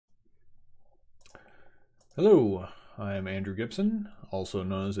Hello, I'm Andrew Gibson, also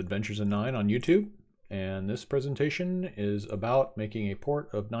known as Adventures in 9 on YouTube, and this presentation is about making a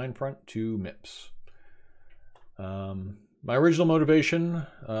port of 9front to MIPS. My original motivation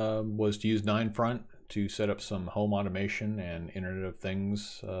was to use 9front to set up some home automation and Internet of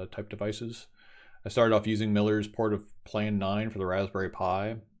Things type devices. I started off using Miller's port of Plan 9 for the Raspberry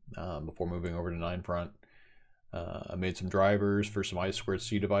Pi before moving over to 9front. I made some drivers for some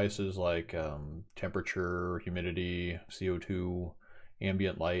I2C devices like temperature, humidity, CO2,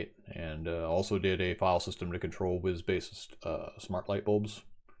 ambient light, and also did a file system to control Wiz-based smart light bulbs.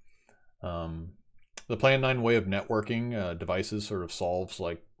 The Plan 9 way of networking devices sort of solves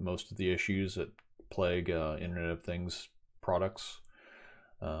like most of the issues that plague Internet of Things products.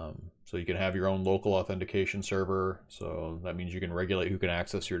 So you can have your own local authentication server, so that means you can regulate who can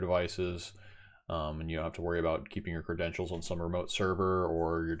access your devices. And you don't have to worry about keeping your credentials on some remote server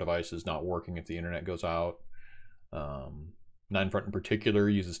or your device is not working if the internet goes out. 9front in particular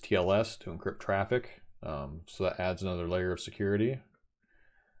uses TLS to encrypt traffic, so that adds another layer of security.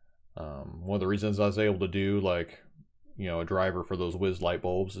 One of the reasons I was able to do a driver for those Wiz light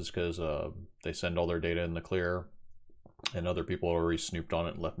bulbs is because they send all their data in the clear, and other people already snooped on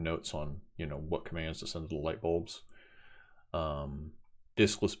it and left notes on what commands to send to the light bulbs.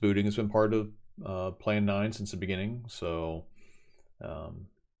 Diskless booting has been part of Plan 9 since the beginning, so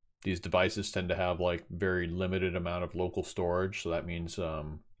these devices tend to have like very limited amount of local storage, so that means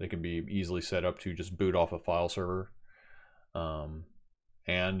they can be easily set up to just boot off a file server. And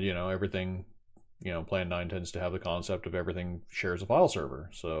everything, Plan 9 tends to have the concept of everything shares a file server,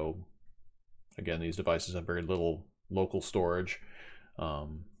 so again, these devices have very little local storage.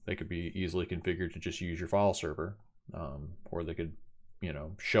 They could be easily configured to just use your file server, or they could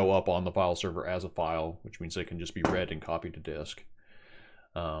show up on the file server as a file, which means they can just be read and copied to disk.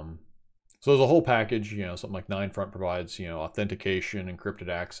 So as a whole package, something like 9front provides, authentication, encrypted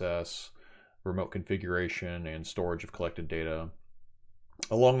access, remote configuration, and storage of collected data,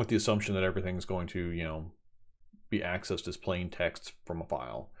 along with the assumption that everything's going to, be accessed as plain text from a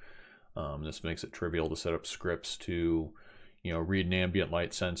file. This makes it trivial to set up scripts to read an ambient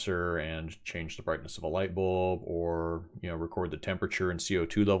light sensor and change the brightness of a light bulb, or record the temperature and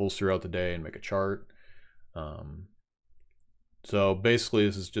CO2 levels throughout the day and make a chart. So basically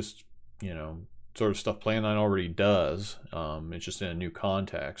this is just sort of stuff Plan 9 already does. It's just in a new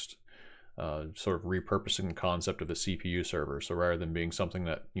context, sort of repurposing the concept of a CPU server. So rather than being something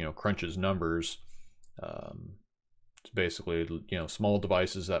that crunches numbers, it's basically small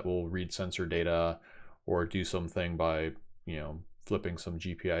devices that will read sensor data or do something by flipping some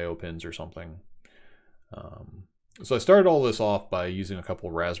GPIO pins or something. So I started all this off by using a couple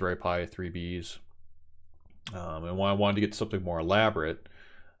of Raspberry Pi 3Bs. And when I wanted to get something more elaborate,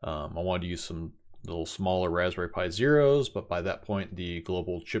 I wanted to use some little smaller Raspberry Pi Zeros, but by that point the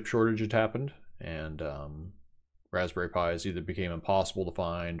global chip shortage had happened, and Raspberry Pis either became impossible to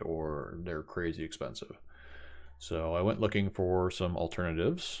find or they're crazy expensive. So I went looking for some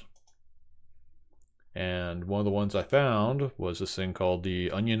alternatives, and one of the ones I found was this thing called the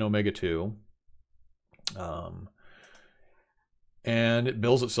Onion Omega 2. And it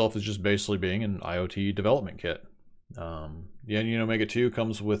bills itself as just basically being an IoT development kit. The Onion Omega 2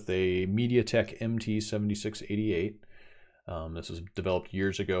 comes with a MediaTek MT7688. This was developed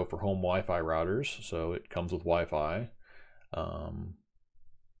years ago for home Wi-Fi routers, so it comes with Wi-Fi.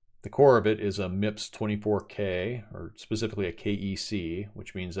 The core of it is a MIPS 24K, or specifically a KEC,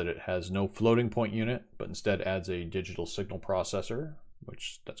 which means that it has no floating point unit, but instead adds a digital signal processor,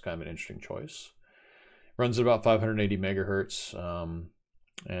 which that's kind of an interesting choice. Runs at about 580 megahertz,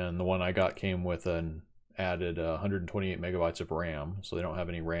 and the one I got came with an added 128 megabytes of RAM, so they don't have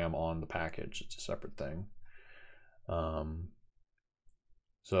any RAM on the package. It's a separate thing.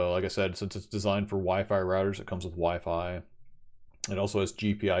 So like I said, since it's designed for Wi-Fi routers, it comes with Wi-Fi. It also has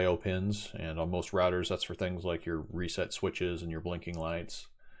GPIO pins, and on most routers that's for things like your reset switches and your blinking lights.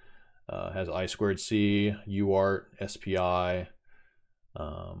 It has I2C, UART, SPI,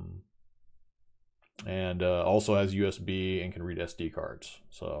 and also has USB and can read SD cards,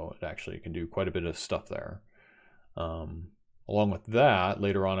 so it actually can do quite a bit of stuff there. Along with that,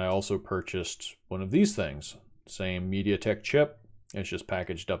 later on I also purchased one of these things, same MediaTek chip, it's just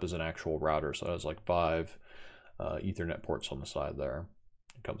packaged up as an actual router, so it has like 5 Ethernet ports on the side there.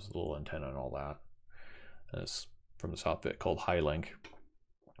 It comes with a little antenna and all that. And it's from this outfit called Highlink.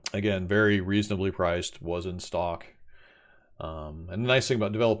 Again, very reasonably priced, was in stock. And the nice thing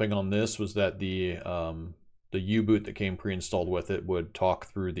about developing on this was that the U-boot that came pre-installed with it would talk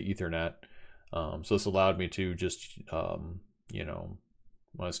through the Ethernet. So this allowed me to just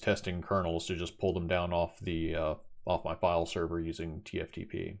when I was testing kernels to just pull them down off the off my file server using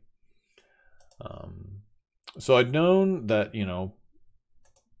TFTP. So I'd known that, you know,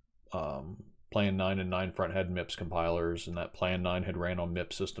 Plan 9 and 9 front had MIPS compilers, and that Plan 9 had ran on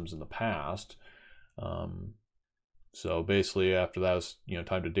MIPS systems in the past. So basically after that, it was, you know,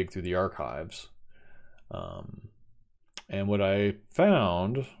 time to dig through the archives. And what I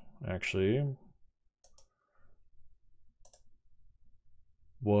found, actually,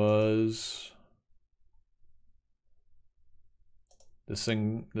 was this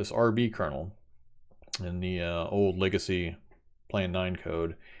RB kernel in the old legacy Plan 9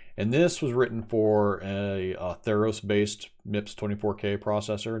 code. And this was written for a Theros-based MIPS 24K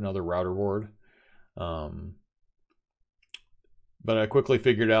processor, another router board. But I quickly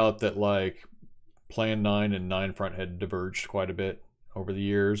figured out that, like, Plan 9 and 9 front had diverged quite a bit over the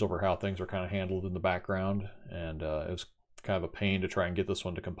years over how things were kind of handled in the background. And it was kind of a pain to try and get this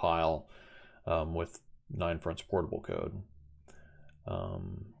one to compile with 9 front's portable code.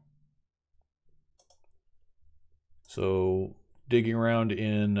 So digging around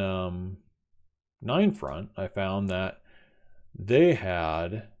in 9 front, I found that they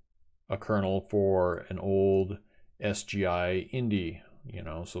had a kernel for an old SGI Indy, you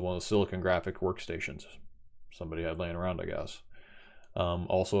know, so one of the Silicon Graphic workstations somebody had laying around, I guess.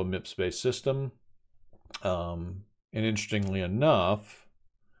 Also a MIPS-based system. And interestingly enough,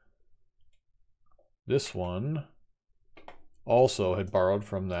 this one also had borrowed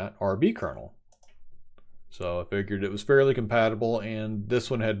from that RB kernel. So I figured it was fairly compatible, and this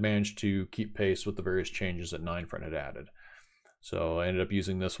one had managed to keep pace with the various changes that 9 front had added. So I ended up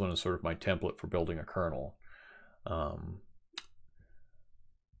using this one as sort of my template for building a kernel. But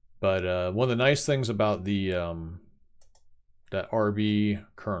one of the nice things about the that RB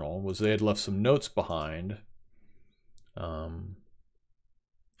kernel was they had left some notes behind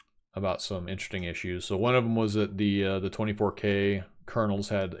about some interesting issues. So one of them was that the 24K kernels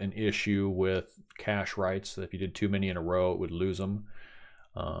had an issue with cache writes. That if you did too many in a row, it would lose them.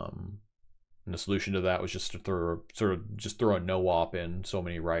 And the solution to that was just to throw a no-op in so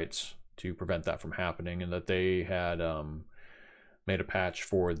many writes to prevent that from happening, and that they had made a patch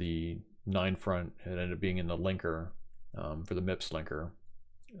for the 9 front. It ended up being in the linker for the MIPS linker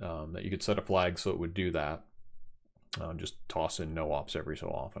that you could set a flag so it would do that. Just toss in no-ops every so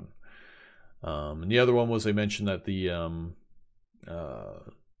often. And the other one was they mentioned that the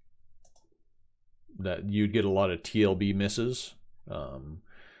that you'd get a lot of TLB misses.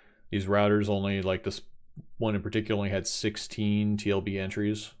 These routers only, like this one in particular, only had 16 TLB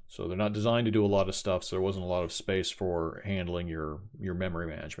entries, so they're not designed to do a lot of stuff, so there wasn't a lot of space for handling your memory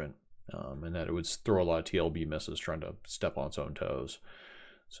management, and that it would throw a lot of TLB misses trying to step on its own toes.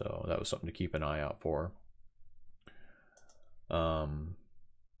 So that was something to keep an eye out for.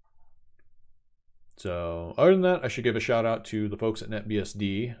 So other than that, I should give a shout out to the folks at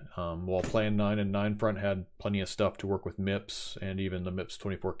NetBSD. While Plan 9 and 9 front had plenty of stuff to work with MIPS and even the MIPS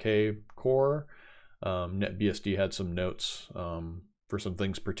 24K core, NetBSD had some notes for some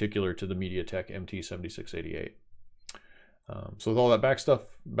things particular to the MediaTek MT7688. So with all that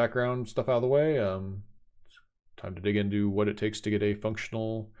background stuff out of the way, time to dig into what it takes to get a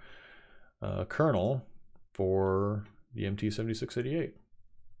functional kernel for the MT7688.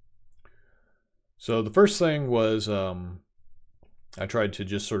 So the first thing was I tried to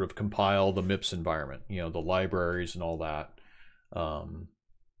just sort of compile the MIPS environment, you know, the libraries and all that.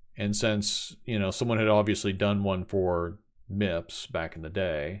 And since, you know, someone had obviously done one for MIPS back in the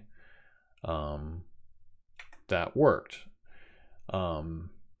day, that worked.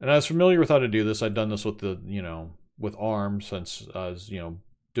 And I was familiar with how to do this. I'd done this with the, you know, with ARM since I was, you know,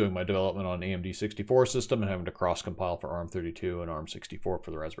 doing my development on an AMD 64 system and having to cross compile for ARM32 and ARM64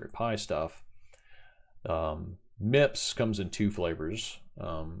 for the Raspberry Pi stuff. MIPS comes in 2 flavors,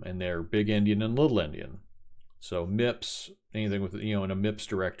 and they're Big Endian and Little Endian. So MIPS, anything with, you know, in a MIPS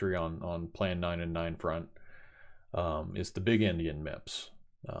directory on Plan 9 and 9 front, is the Big Endian MIPS.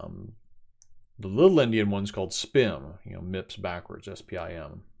 The Little Endian one's called SPIM, you know, MIPS backwards,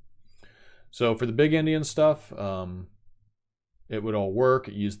 SPIM. So for the Big Endian stuff, it would all work.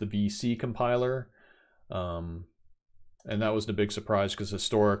 It used the VC compiler. And that was the big surprise because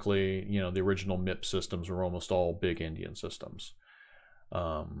historically, you know, the original MIPS systems were almost all Big Endian systems.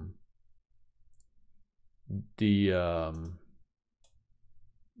 The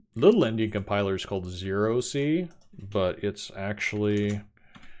Little Endian compiler is called 0C, but it's actually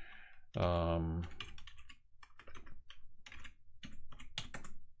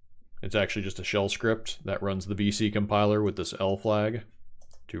just a shell script that runs the VC compiler with this L flag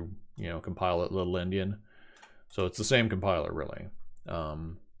to, you know, compile it Little Endian. So it's the same compiler, really.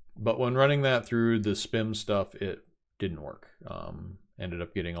 But when running that through the SPIM stuff, it didn't work. Ended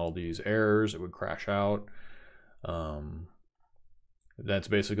up getting all these errors. It would crash out. That's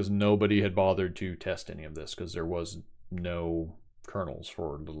basically because nobody had bothered to test any of this because there was no kernels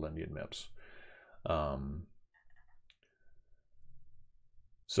for Little Indian MIPS.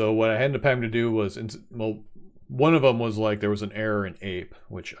 So what I ended up having to do was, well, one of them was like there was an error in ape,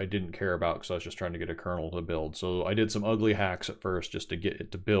 which I didn't care about because I was just trying to get a kernel to build. So I did some ugly hacks at first just to get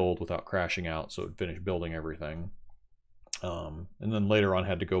it to build without crashing out, so it finished building everything. And then later on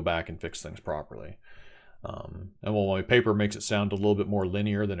had to go back and fix things properly. And while my paper makes it sound a little bit more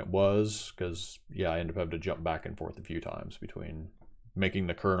linear than it was, because yeah, I ended up having to jump back and forth a few times between making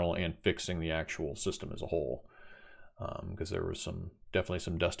the kernel and fixing the actual system as a whole, because there was definitely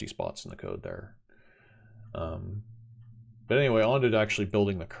some dusty spots in the code there. But anyway, on to actually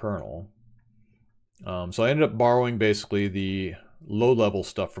building the kernel. So I ended up borrowing basically the low-level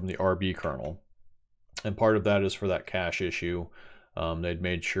stuff from the RB kernel, and part of that is for that cache issue. They'd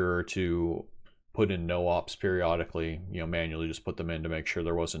made sure to put in no ops periodically, manually just put them in to make sure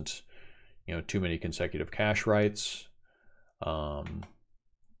there wasn't, too many consecutive cache writes.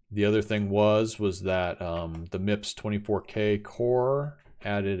 The other thing was that the MIPS 24K core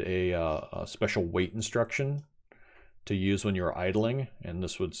added a special wait instruction to use when you're idling, and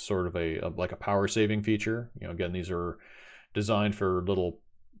this was sort of like a power saving feature. Again, these are designed for little,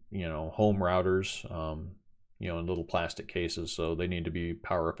 home routers, in little plastic cases, so they need to be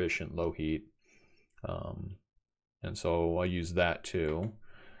power efficient, low heat. And so I use that too.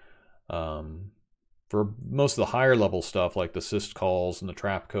 For most of the higher level stuff like the syscalls and the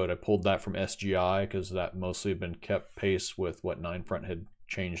trap code, I pulled that from SGI because that mostly had been kept pace with what 9front had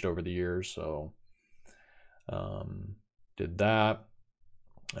changed over the years. So did that.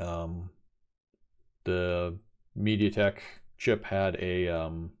 The MediaTek chip had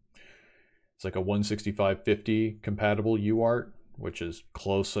it's like a 16550 compatible UART, which is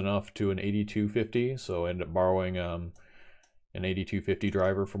close enough to an 8250. So I ended up borrowing an 8250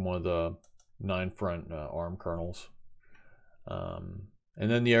 driver from one of the 9front ARM kernels. And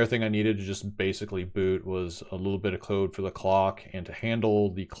then the other thing I needed to just basically boot was a little bit of code for the clock and to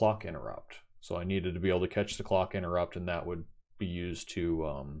handle the clock interrupt. So I needed to be able to catch the clock interrupt, and that would be used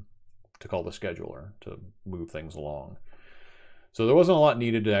to call the scheduler to move things along. So there wasn't a lot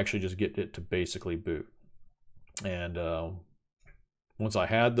needed to actually just get it to basically boot. And once I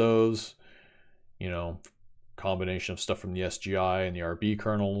had those, combination of stuff from the SGI and the RB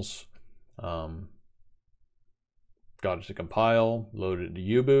kernels, got it to compile, loaded it to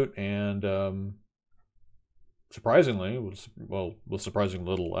U-boot, and surprisingly, with surprising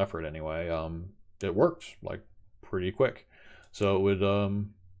little effort anyway, it worked like pretty quick. So it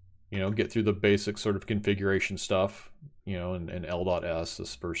would, get through the basic sort of configuration stuff, in L.S,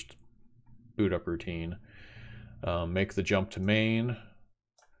 this first boot up routine, make the jump to main.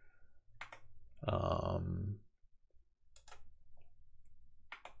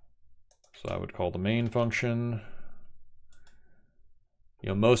 So I would call the main function.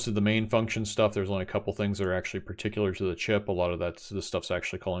 Most of the main function stuff, there's only a couple things that are actually particular to the chip. A lot of this stuff's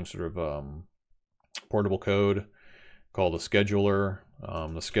actually calling sort of portable code called the scheduler.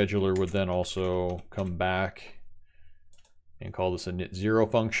 The scheduler would then also come back and call this a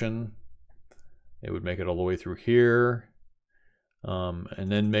init0 function. It would make it all the way through here,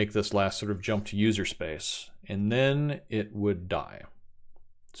 and then make this last sort of jump to user space, and then it would die.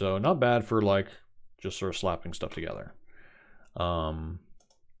 So not bad for like just sort of slapping stuff together.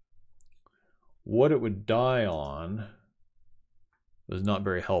 What it would die on was not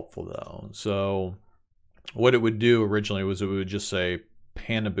very helpful though. So what it would do originally was it would just say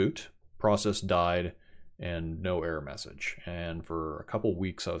panaboot, process died, and no error message. And for a couple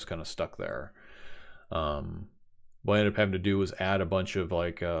weeks I was kind of stuck there. What I ended up having to do was add a bunch of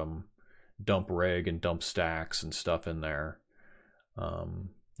like dump reg and dump stacks and stuff in there.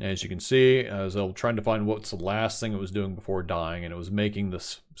 As you can see, I was trying to find what's the last thing it was doing before dying, and it was making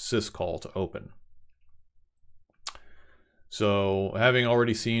this syscall to open. So having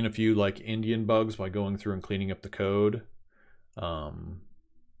already seen a few like Indian bugs by going through and cleaning up the code, trying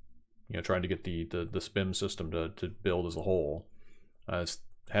to get the SPIM system to build as a whole, I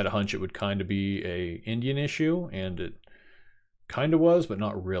had a hunch it would kind of be a Indian issue, and it kind of was, but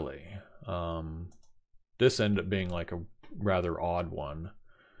not really. This ended up being like a rather odd one.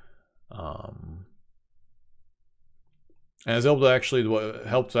 And I was able to actually, what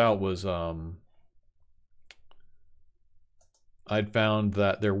helped out was I'd found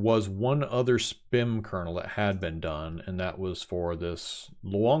that there was one other SPIM kernel that had been done, and that was for this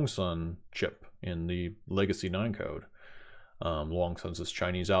Luangsun chip in the Legacy 9 code. Long since this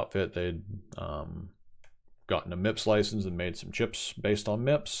Chinese outfit, they'd gotten a MIPS license and made some chips based on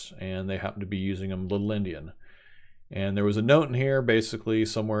MIPS, and they happened to be using them Little Indian. And there was a note in here, basically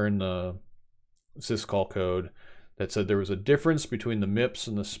somewhere in the syscall code, that said there was a difference between the MIPS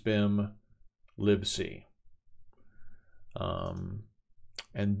and the SPIM libc.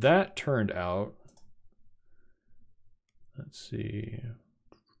 And that turned out, let's see,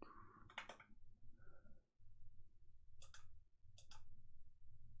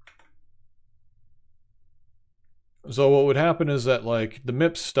 so what would happen is that, like, the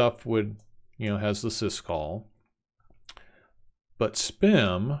MIPS stuff would, you know, has the syscall, but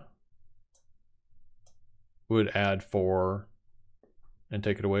SPIM would add 4 and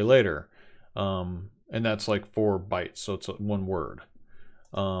take it away later. And that's like 4 bytes, so it's 1 word.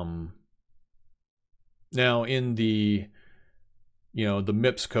 Now in the, you know, the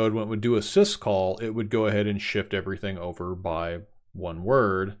MIPS code, when it would do a syscall, it would go ahead and shift everything over by 1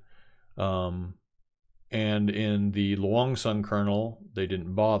 word. And in the Luangsun kernel, they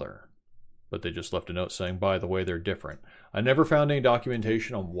didn't bother, but they just left a note saying, by the way, they're different. I never found any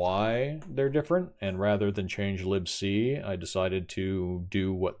documentation on why they're different, and rather than change libc, I decided to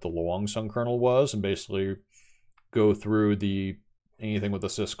do what the Luangsun kernel was and basically go through anything with the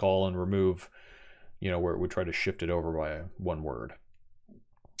syscall and remove, you know, where it would try to shift it over by 1 word.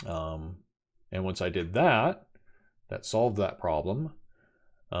 And once I did that, that solved that problem.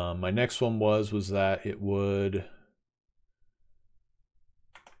 My next one was that it would,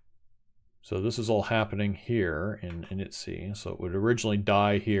 so this is all happening here in ITC. So it would originally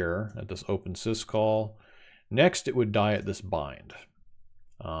die here at this open syscall. Next, it would die at this bind.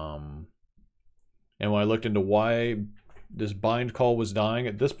 And when I looked into why this bind call was dying,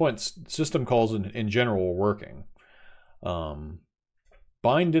 at this point, system calls in general were working.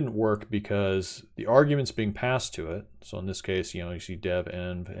 Bind didn't work because the arguments being passed to it, so in this case, you know, you see dev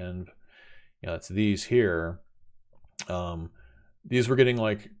env, you know, it's these here. These were getting,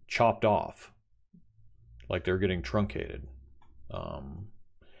 like, chopped off, like they're getting truncated.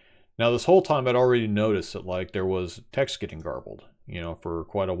 Now this whole time I'd already noticed that, like, there was text getting garbled, you know, for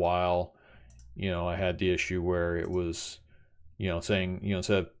quite a while. You know, I had the issue where it was, you know, saying, you know,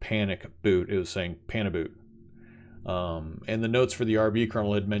 instead of panic boot, it was saying panaboot. And the notes for the RB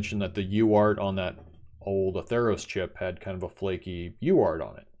kernel had mentioned that the UART on that old Atheros chip had kind of a flaky UART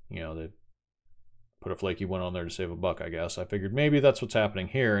on it. You know, they put a flaky one on there to save a buck, I guess. I figured maybe that's what's happening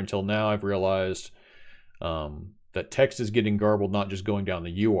here, until now I've realized that text is getting garbled, not just going down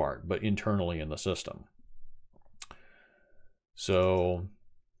the UART, but internally in the system. So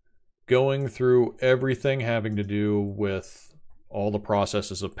going through everything having to do with all the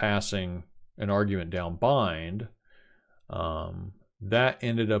processes of passing an argument down bind, that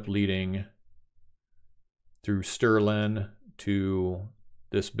ended up leading through strlen to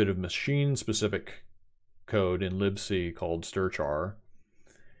this bit of machine-specific code in libc called strchar.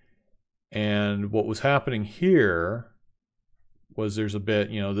 And what was happening here was there's a bit,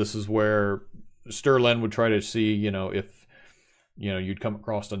 you know, this is where strlen would try to see, you know, if, you know, you'd come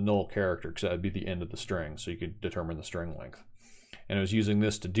across a null character, because that would be the end of the string, so you could determine the string length. And it was using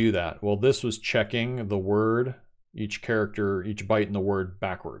this to do that. Well, this was checking the word, each character, each byte in the word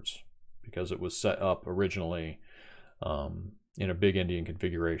backwards, because it was set up originally in a big endian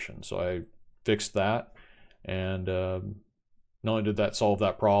configuration. So I fixed that, and not only did that solve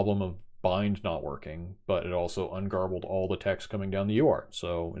that problem of bind not working, but it also ungarbled all the text coming down the UART.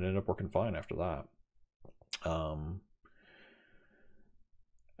 So it ended up working fine after that.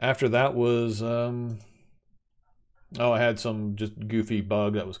 After that was, oh, I had some just goofy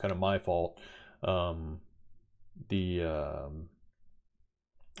bug that was kind of my fault. The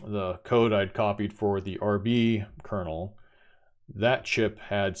code I'd copied for the RB kernel, that chip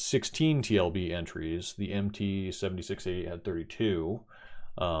had 16 TLB entries. The MT7688 had 32.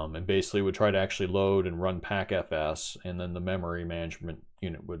 And basically would try to actually load and run packfs, and then the memory management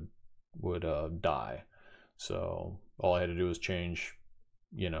unit would die. So all I had to do was change,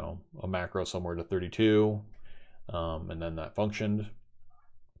 you know, a macro somewhere to 32, and then that functioned.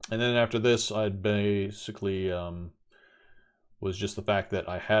 And then after this, I'd basically was just the fact that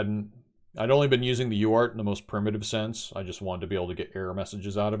I'd only been using the UART in the most primitive sense. I just wanted to be able to get error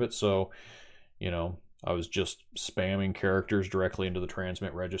messages out of it. So, you know, I was just spamming characters directly into the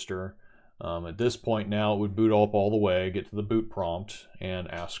transmit register. At this point now, it would boot up all the way, get to the boot prompt, and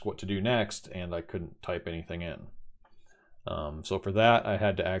ask what to do next, and I couldn't type anything in. So for that, I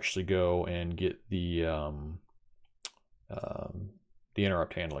had to actually go and get the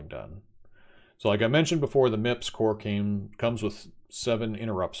interrupt handling done. So like I mentioned before, the MIPS core comes with 7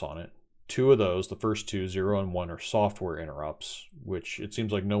 interrupts on it. two of those, the first two, 0 and 1, are software interrupts, which it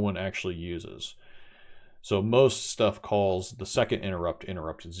seems like no one actually uses. So most stuff calls the second interrupt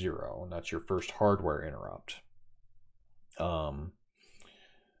 0, and that's your first hardware interrupt.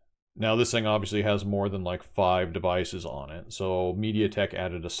 Now this thing obviously has more than like 5 devices on it, so MediaTek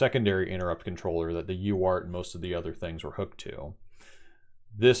added a secondary interrupt controller that the UART and most of the other things were hooked to.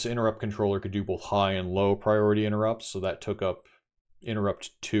 This interrupt controller could do both high and low priority interrupts, so that took up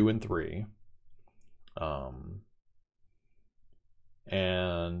interrupt 2 and 3.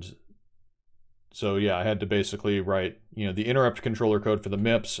 And so yeah, I had to basically write, the interrupt controller code for the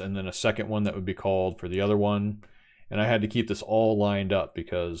MIPS and then a second one that would be called for the other one. And I had to keep this all lined up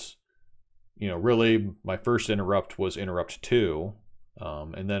because, really my first interrupt was interrupt 2.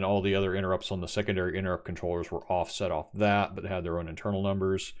 And then all the other interrupts on the secondary interrupt controllers were offset off that, but had their own internal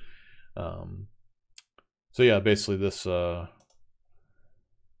numbers. So yeah, basically this,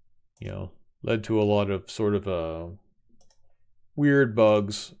 led to a lot of sort of weird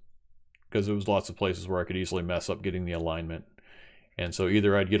bugs, because there was lots of places where I could easily mess up getting the alignment. And so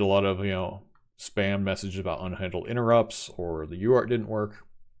either I'd get a lot of, spam messages about unhandled interrupts, or the UART didn't work.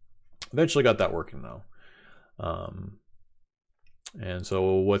 Eventually got that working though. And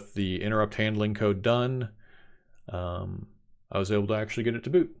so with the interrupt handling code done, I was able to actually get it to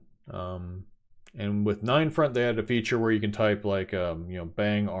boot. And with 9front, they had a feature where you can type like,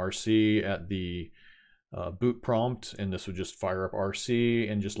 bang RC at the boot prompt, and this would just fire up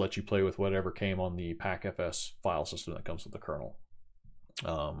RC and just let you play with whatever came on the PACFS file system that comes with the kernel.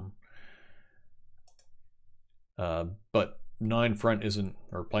 But 9front isn't,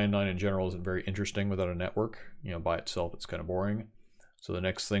 or Plan 9 in general isn't very interesting without a network. By itself, it's kind of boring. So the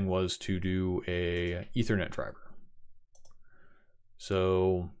next thing was to do a Ethernet driver.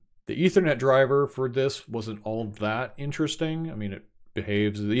 So the Ethernet driver for this wasn't all that interesting. I mean, the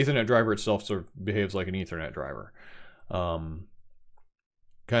Ethernet driver itself sort of behaves like an Ethernet driver. Kind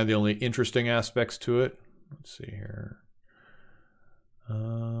of the only interesting aspects to it. Let's see here.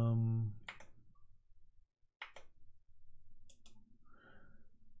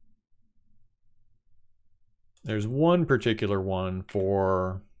 There's one particular one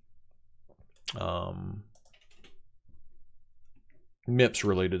for MIPS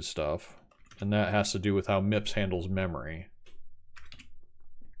related stuff, and that has to do with how MIPS handles memory.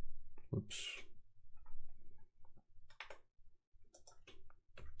 Oops.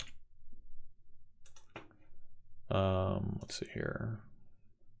 Let's see here.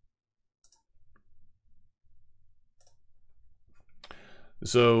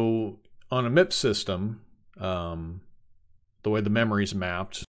 So on a MIPS system, the way the memory is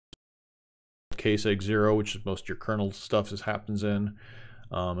mapped, case egg 0, which is most of your kernel stuff happens in,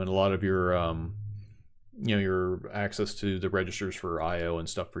 and a lot of your your access to the registers for IO and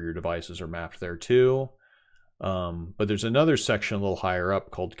stuff for your devices are mapped there too. But there's another section a little higher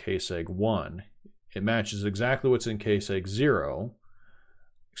up called case egg 1. It matches exactly what's in case egg 0,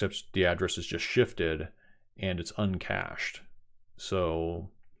 except the address is just shifted and it's uncached. So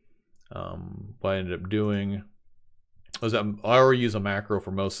what I ended up doing was that I already use a macro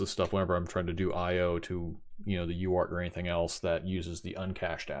for most of the stuff whenever I'm trying to do IO to the UART or anything else that uses the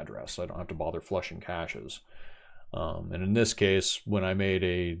uncached address, so I don't have to bother flushing caches. And in this case, when I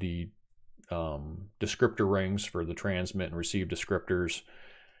made the descriptor rings for the transmit and receive descriptors,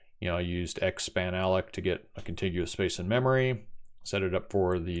 I used xSpanAlloc to get a contiguous space in memory, set it up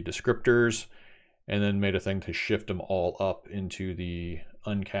for the descriptors, and then made a thing to shift them all up into the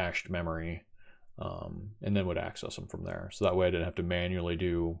uncached memory, and then would access them from there. So that way I didn't have to manually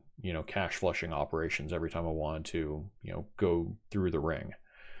do, cache flushing operations every time I wanted to, go through the ring.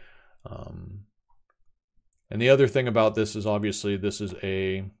 And the other thing about this is obviously this is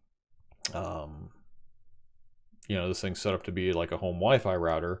a, this thing's set up to be like a home Wi-Fi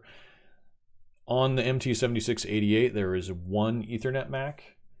router. On the MT7688, there is one Ethernet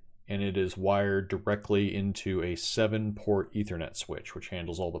MAC, and it is wired directly into a 7-port Ethernet switch, which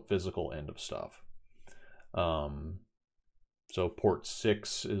handles all the physical end of stuff. So port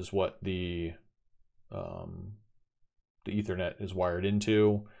 6 is what the Ethernet is wired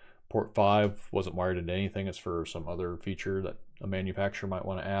into. Port 5 wasn't wired into anything. It's for some other feature that a manufacturer might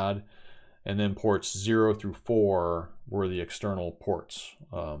want to add. And then ports 0 through 4 were the external ports,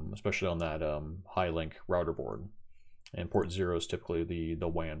 especially on that high-link router board. And port 0 is typically the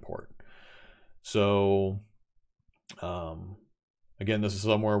WAN port. So again, this is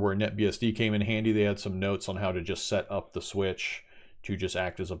somewhere where NetBSD came in handy. They had some notes on how to just set up the switch to just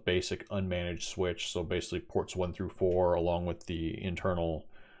act as a basic unmanaged switch. So basically ports 1 through 4 along with the internal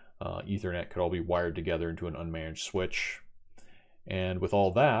Ethernet could all be wired together into an unmanaged switch. And with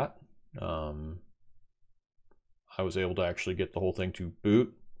all that, I was able to actually get the whole thing to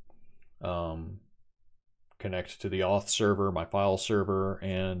boot, connect to the auth server, my file server,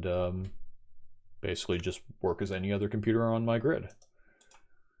 and basically just work as any other computer on my grid.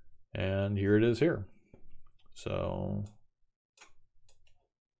 And here it is here. So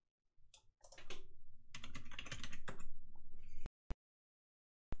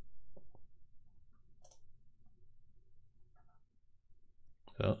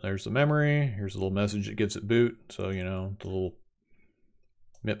there's the memory. Here's a little message it gives at boot. So, you know, the little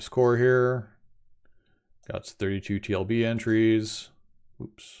MIPS core here. Got 32 TLB entries.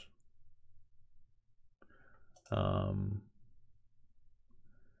 Oops.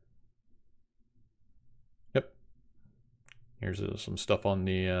 Yep. Here's some stuff on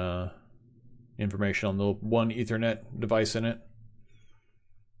the information on the one Ethernet device in it.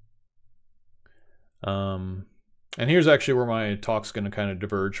 And here's actually where my talk's going to kind of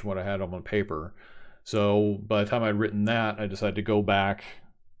diverge from what I had on my paper. So by the time I'd written that, I decided to go back,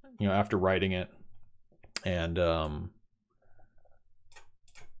 you know, after writing it, and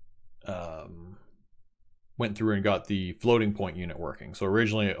went through and got the floating point unit working. So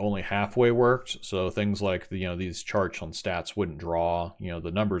originally it only halfway worked. So things like the, you know, these charts on stats wouldn't draw. You know,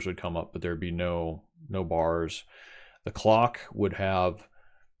 the numbers would come up, but there'd be no bars. The clock would have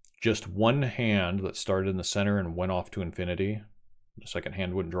just one hand that started in the center and went off to infinity. The second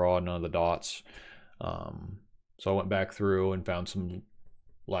hand wouldn't draw, none of the dots. So I went back through and found some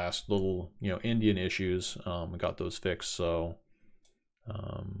last little, you know, Indian issues, and got those fixed. So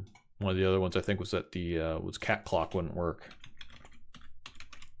one of the other ones I think was that the was cat clock wouldn't work.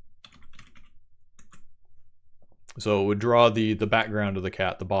 So it would draw the background of the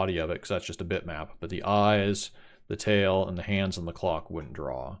cat, the body of it, because that's just a bitmap. But the eyes, the tail, and the hands and the clock wouldn't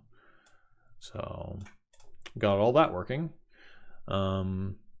draw. So got all that working.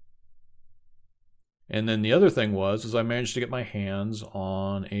 And then the other thing was I managed to get my hands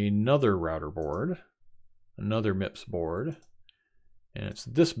on another router board, another MIPS board, and it's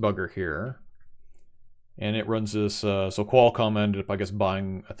this bugger here. And it runs this, so Qualcomm ended up, I guess,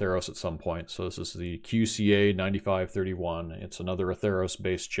 buying Atheros at some point. So this is the QCA9531. It's another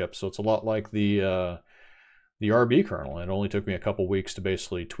Atheros-based chip, so it's a lot like the RB kernel. It only took me a couple weeks to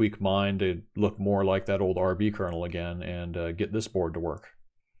basically tweak mine to look more like that old RB kernel again and get this board to work.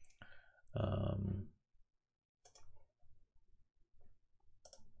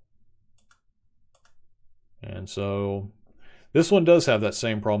 And so this one does have that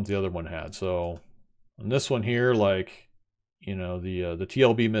same problem the other one had. So on this one here, like, you know, the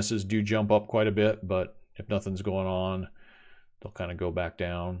TLB misses do jump up quite a bit, but if nothing's going on, they'll kind of go back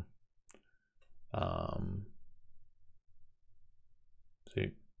down.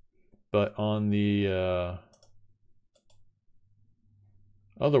 See, but on the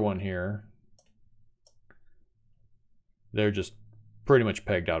other one here, they're just pretty much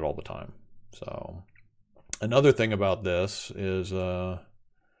pegged out all the time. So another thing about this is yeah,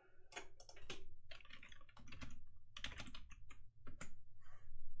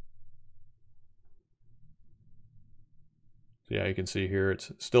 you can see here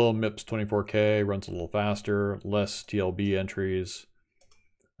it's still a MIPS 24K, runs a little faster, less TLB entries.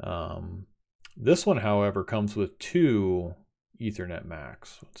 This one, however, comes with 2 Ethernet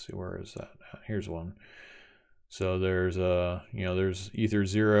Max. Let's see, where is that? Here's one. So there's you know, there's Ether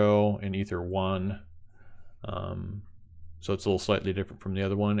 0 and Ether 1. So it's a little slightly different from the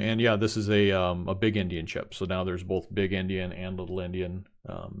other one. And yeah, this is a big Indian chip. So now there's both big Indian and little Indian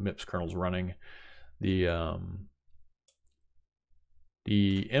MIPS kernels running. The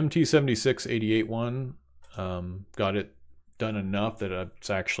MT7688 one got it done enough that it's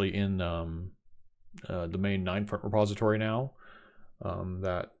actually in the main 9-front repository now.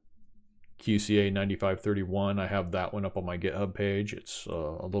 That QCA9531, I have that one up on my GitHub page. It's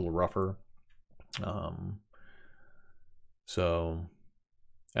a little rougher. So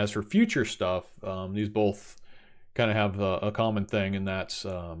as for future stuff, these both kind of have a common thing, and that's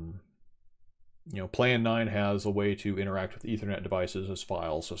you know, Plan 9 has a way to interact with Ethernet devices as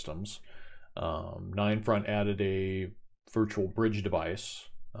file systems. 9-front added a virtual bridge device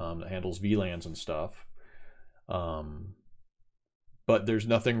that handles VLANs and stuff. But there's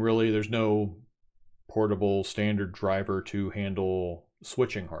nothing really, there's no portable standard driver to handle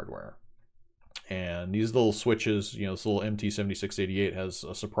switching hardware. And these little switches, you know, this little MT7688 has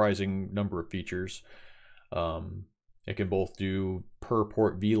a surprising number of features. It can both do per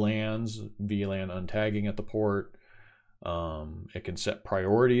port VLANs, VLAN untagging at the port. It can set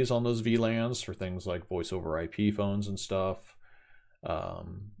priorities on those VLANs for things like voice over IP phones and stuff.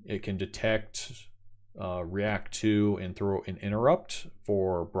 It can detect react to and throw an interrupt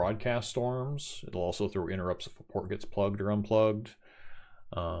for broadcast storms. It'll also throw interrupts if a port gets plugged or unplugged.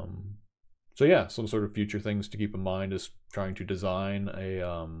 So yeah, some sort of future things to keep in mind is trying to design a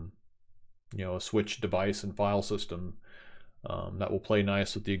a switch device and file system that will play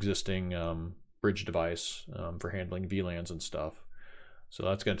nice with the existing bridge device for handling VLANs and stuff. So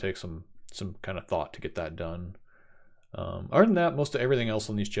that's going to take some kind of thought to get that done. Other than that, most of everything else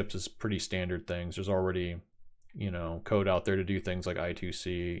on these chips is pretty standard things. There's already, code out there to do things like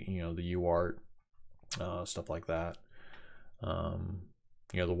I2C, the UART, stuff like that.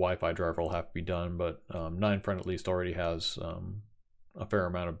 The Wi-Fi driver will have to be done, but 9front at least already has a fair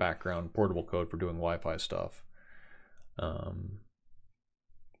amount of background portable code for doing Wi-Fi stuff.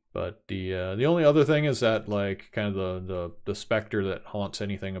 But the only other thing is that, like, kind of the specter that haunts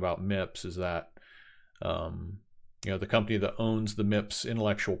anything about MIPS is that the company that owns the MIPS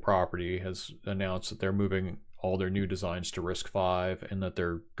intellectual property has announced that they're moving all their new designs to RISC-V and that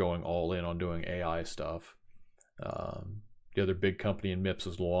they're going all in on doing AI stuff. The other big company in MIPS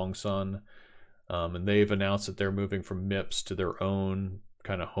is Longsun, and they've announced that they're moving from MIPS to their own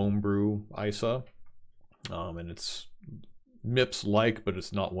kind of homebrew ISA, and it's MIPS-like, but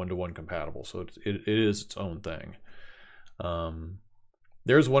it's not one-to-one compatible, so it is its own thing.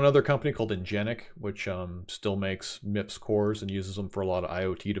 There's one other company called Ingenic, which still makes MIPS cores and uses them for a lot of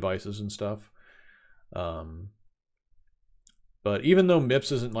IoT devices and stuff. But even though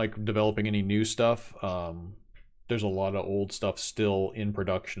MIPS isn't like developing any new stuff, there's a lot of old stuff still in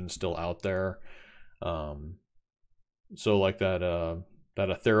production, still out there. So like that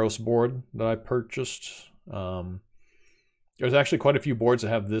Atheros board that I purchased, there's actually quite a few boards that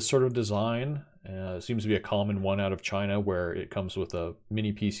have this sort of design. It seems to be a common one out of China, where it comes with a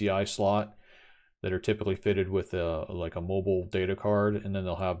mini PCI slot that are typically fitted with like a mobile data card, and then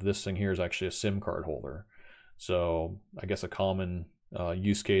they'll have this thing here is actually a SIM card holder. So I guess a common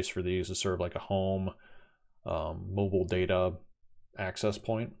use case for these is sort of like a home mobile data access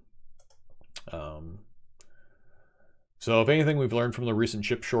point. So if anything we've learned from the recent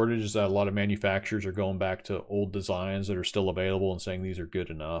chip shortage is that a lot of manufacturers are going back to old designs that are still available and saying these are good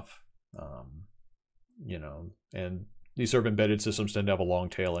enough. And these sort of embedded systems tend to have a long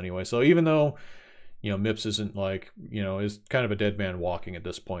tail anyway. So even though, MIPS isn't like, is kind of a dead man walking at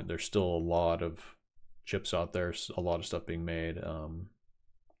this point, there's still a lot of chips out there, a lot of stuff being made. And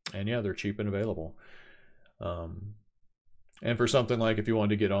yeah, they're cheap and available. And for something like if you wanted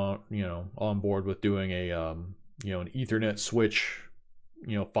to get on, on board with doing a, an Ethernet switch,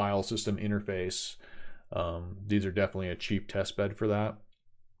 file system interface, these are definitely a cheap test bed for that.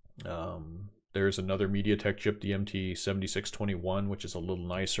 There's another MediaTek chip, the MT7688, which is a little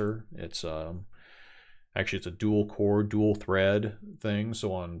nicer. It's actually it's a dual core, dual thread thing.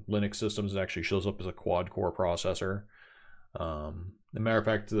 So on Linux systems, it actually shows up as a quad core processor. As a matter of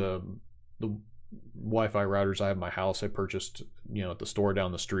fact, the Wi-Fi routers I have in my house, I purchased, at the store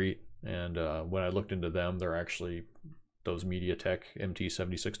down the street. And when I looked into them, they're actually those MediaTek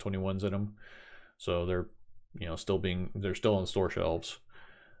MT7688s in them. So they're, they're still on store shelves.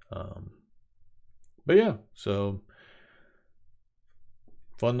 But yeah, so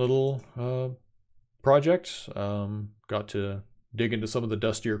fun little project. Got to dig into some of the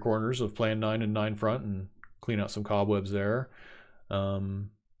dustier corners of Plan 9 and 9front and clean out some cobwebs there.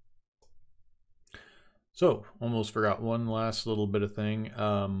 So almost forgot one last little bit of thing.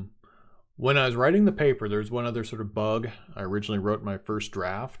 When I was writing the paper, there's one other sort of bug. I originally wrote my first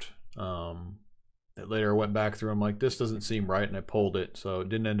draft. That later I went back through. I'm like, this doesn't seem right, and I pulled it, so it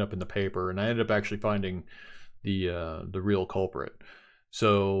didn't end up in the paper. And I ended up actually finding the real culprit.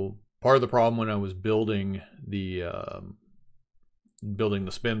 So part of the problem when I was building the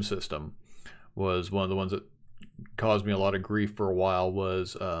SPIM system was one of the ones that caused me a lot of grief for a while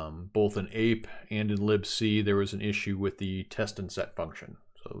was both in APE and in libc there was an issue with the test and set function.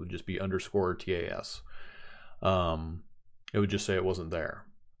 So it would just be underscore TAS. It would just say it wasn't there.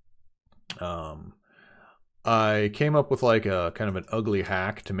 I came up with like a kind of an ugly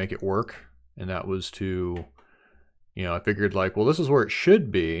hack to make it work, and that was to, I figured like, well, this is where it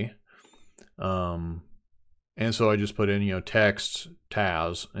should be. And so I just put in, text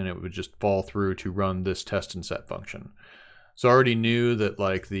TAS, and it would just fall through to run this test and set function. So I already knew that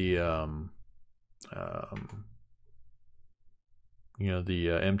like the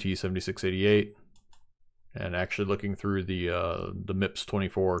MT7688, and actually looking through the MIPS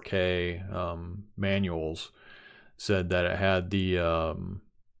 24K manuals said that it had the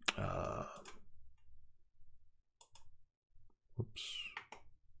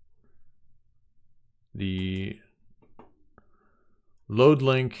load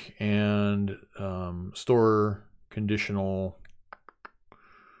link and store conditional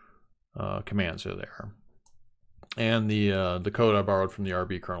commands are there, and the code I borrowed from the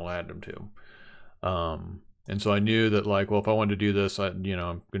RB kernel I added them to. And so I knew that, like, well, if I wanted to do this, I'm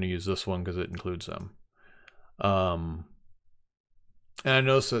going to use this one because it includes them. And I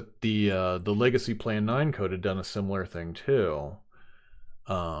noticed that the legacy Plan 9 code had done a similar thing too.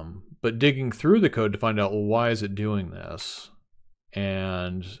 But digging through the code to find out, well, why is it doing this?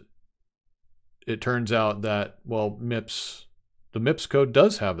 And it turns out that, well, the MIPS code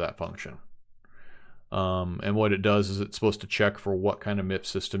does have that function. And what it does is it's supposed to check for what kind of MIPS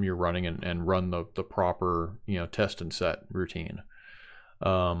system you're running and run the proper, test and set routine.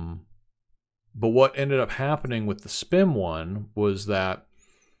 But what ended up happening with the SPIM one was that,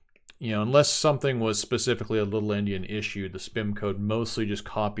 unless something was specifically a little endian issue, the SPIM code mostly just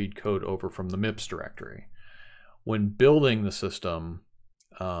copied code over from the MIPS directory. When building the system,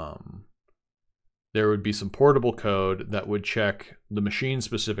 there would be some portable code that would check the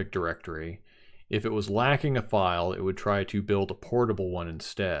machine-specific directory. If it was lacking a file, it would try to build a portable one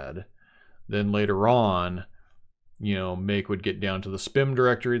instead. Then later on, Make would get down to the SPIM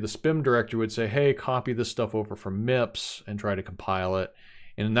directory. The SPIM directory would say, hey, copy this stuff over from MIPS and try to compile it.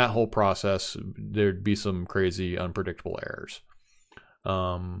 And in that whole process, there'd be some crazy, unpredictable errors.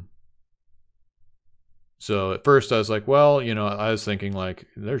 So at first I was like, well, I was thinking like,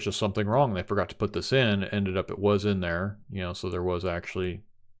 there's just something wrong. They forgot to put this in. Ended up it was in there, so there was actually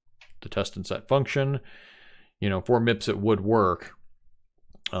the test and set function. For MIPS it would work.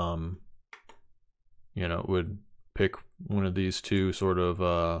 It would pick one of these two sort of,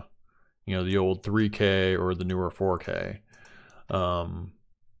 the old 3K or the newer 4K.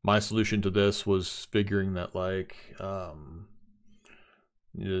 My solution to this was figuring that, like,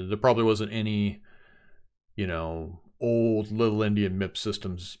 there probably wasn't any, old little endian MIPS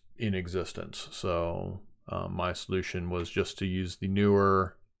systems in existence. So my solution was just to use the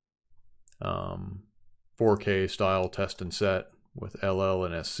newer 4K style test and set with LL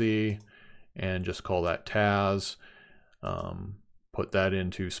and SC, and just call that TAS. Put that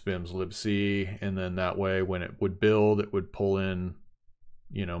into SPIM's libc, and then that way when it would build, it would pull in,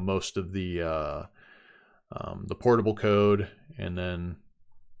 most of the portable code, and then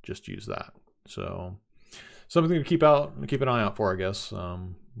just use that. So something to keep an eye out for, I guess,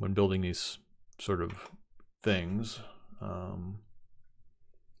 when building these sort of things.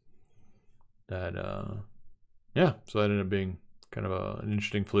 Yeah, so that ended up being kind of an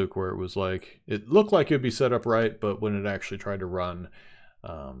interesting fluke, where it was like, it looked like it'd be set up right, but when it actually tried to run,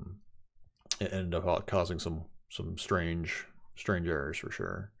 it ended up causing some strange errors for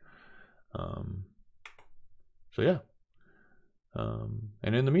sure. So yeah,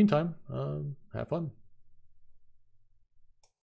 and in the meantime, have fun.